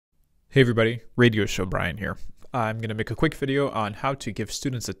Hey everybody, Radio Show Brian here. I'm going to make a quick video on how to give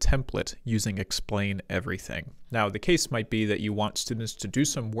students a template using Explain Everything. Now, the case might be that you want students to do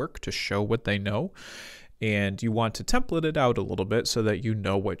some work to show what they know, and you want to template it out a little bit so that you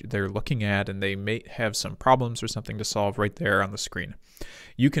know what they're looking at and they may have some problems or something to solve right there on the screen.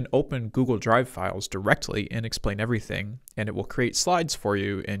 You can open Google Drive files directly in Explain Everything, and it will create slides for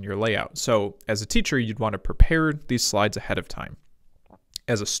you in your layout. So as a teacher, you'd want to prepare these slides ahead of time.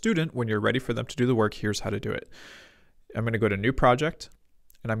 As a student, when you're ready for them to do the work, here's how to do it. I'm going to go to New Project,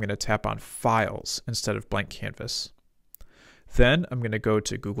 and I'm going to tap on Files instead of Blank Canvas. Then I'm going to go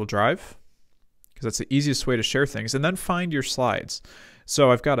to Google Drive, because that's the easiest way to share things, and then find your slides.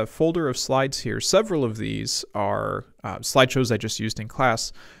 So I've got a folder of slides here. Several of these are slideshows I just used in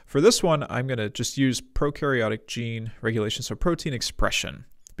class. For this one, I'm going to just use prokaryotic gene regulation, so protein expression,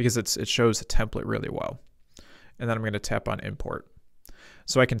 because it shows the template really well. And then I'm going to tap on Import.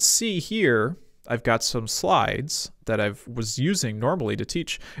 So I can see here, I've got some slides that I was using normally to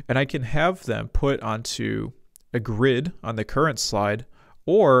teach, and I can have them put onto a grid on the current slide,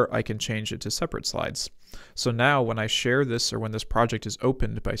 or I can change it to separate slides. So now when I share this or when this project is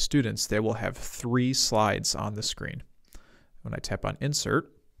opened by students, they will have 3 slides on the screen. When I tap on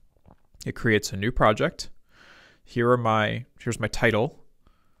Insert, it creates a new project. Here's my title,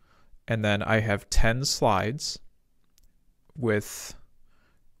 and then I have 10 slides with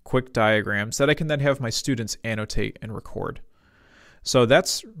quick diagrams that I can then have my students annotate and record. So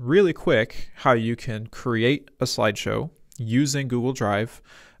that's really quick how you can create a slideshow using Google Drive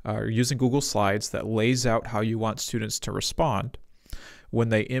or using Google Slides that lays out how you want students to respond. When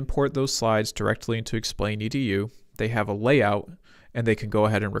they import those slides directly into Explain Edu, they have a layout and they can go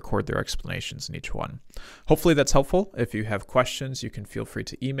ahead and record their explanations in each one. Hopefully that's helpful. If you have questions, you can feel free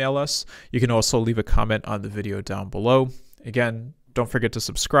to email us. You can also leave a comment on the video down below. Again, don't forget to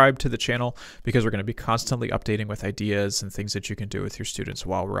subscribe to the channel because we're going to be constantly updating with ideas and things that you can do with your students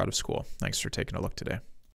while we're out of school. Thanks for taking a look today.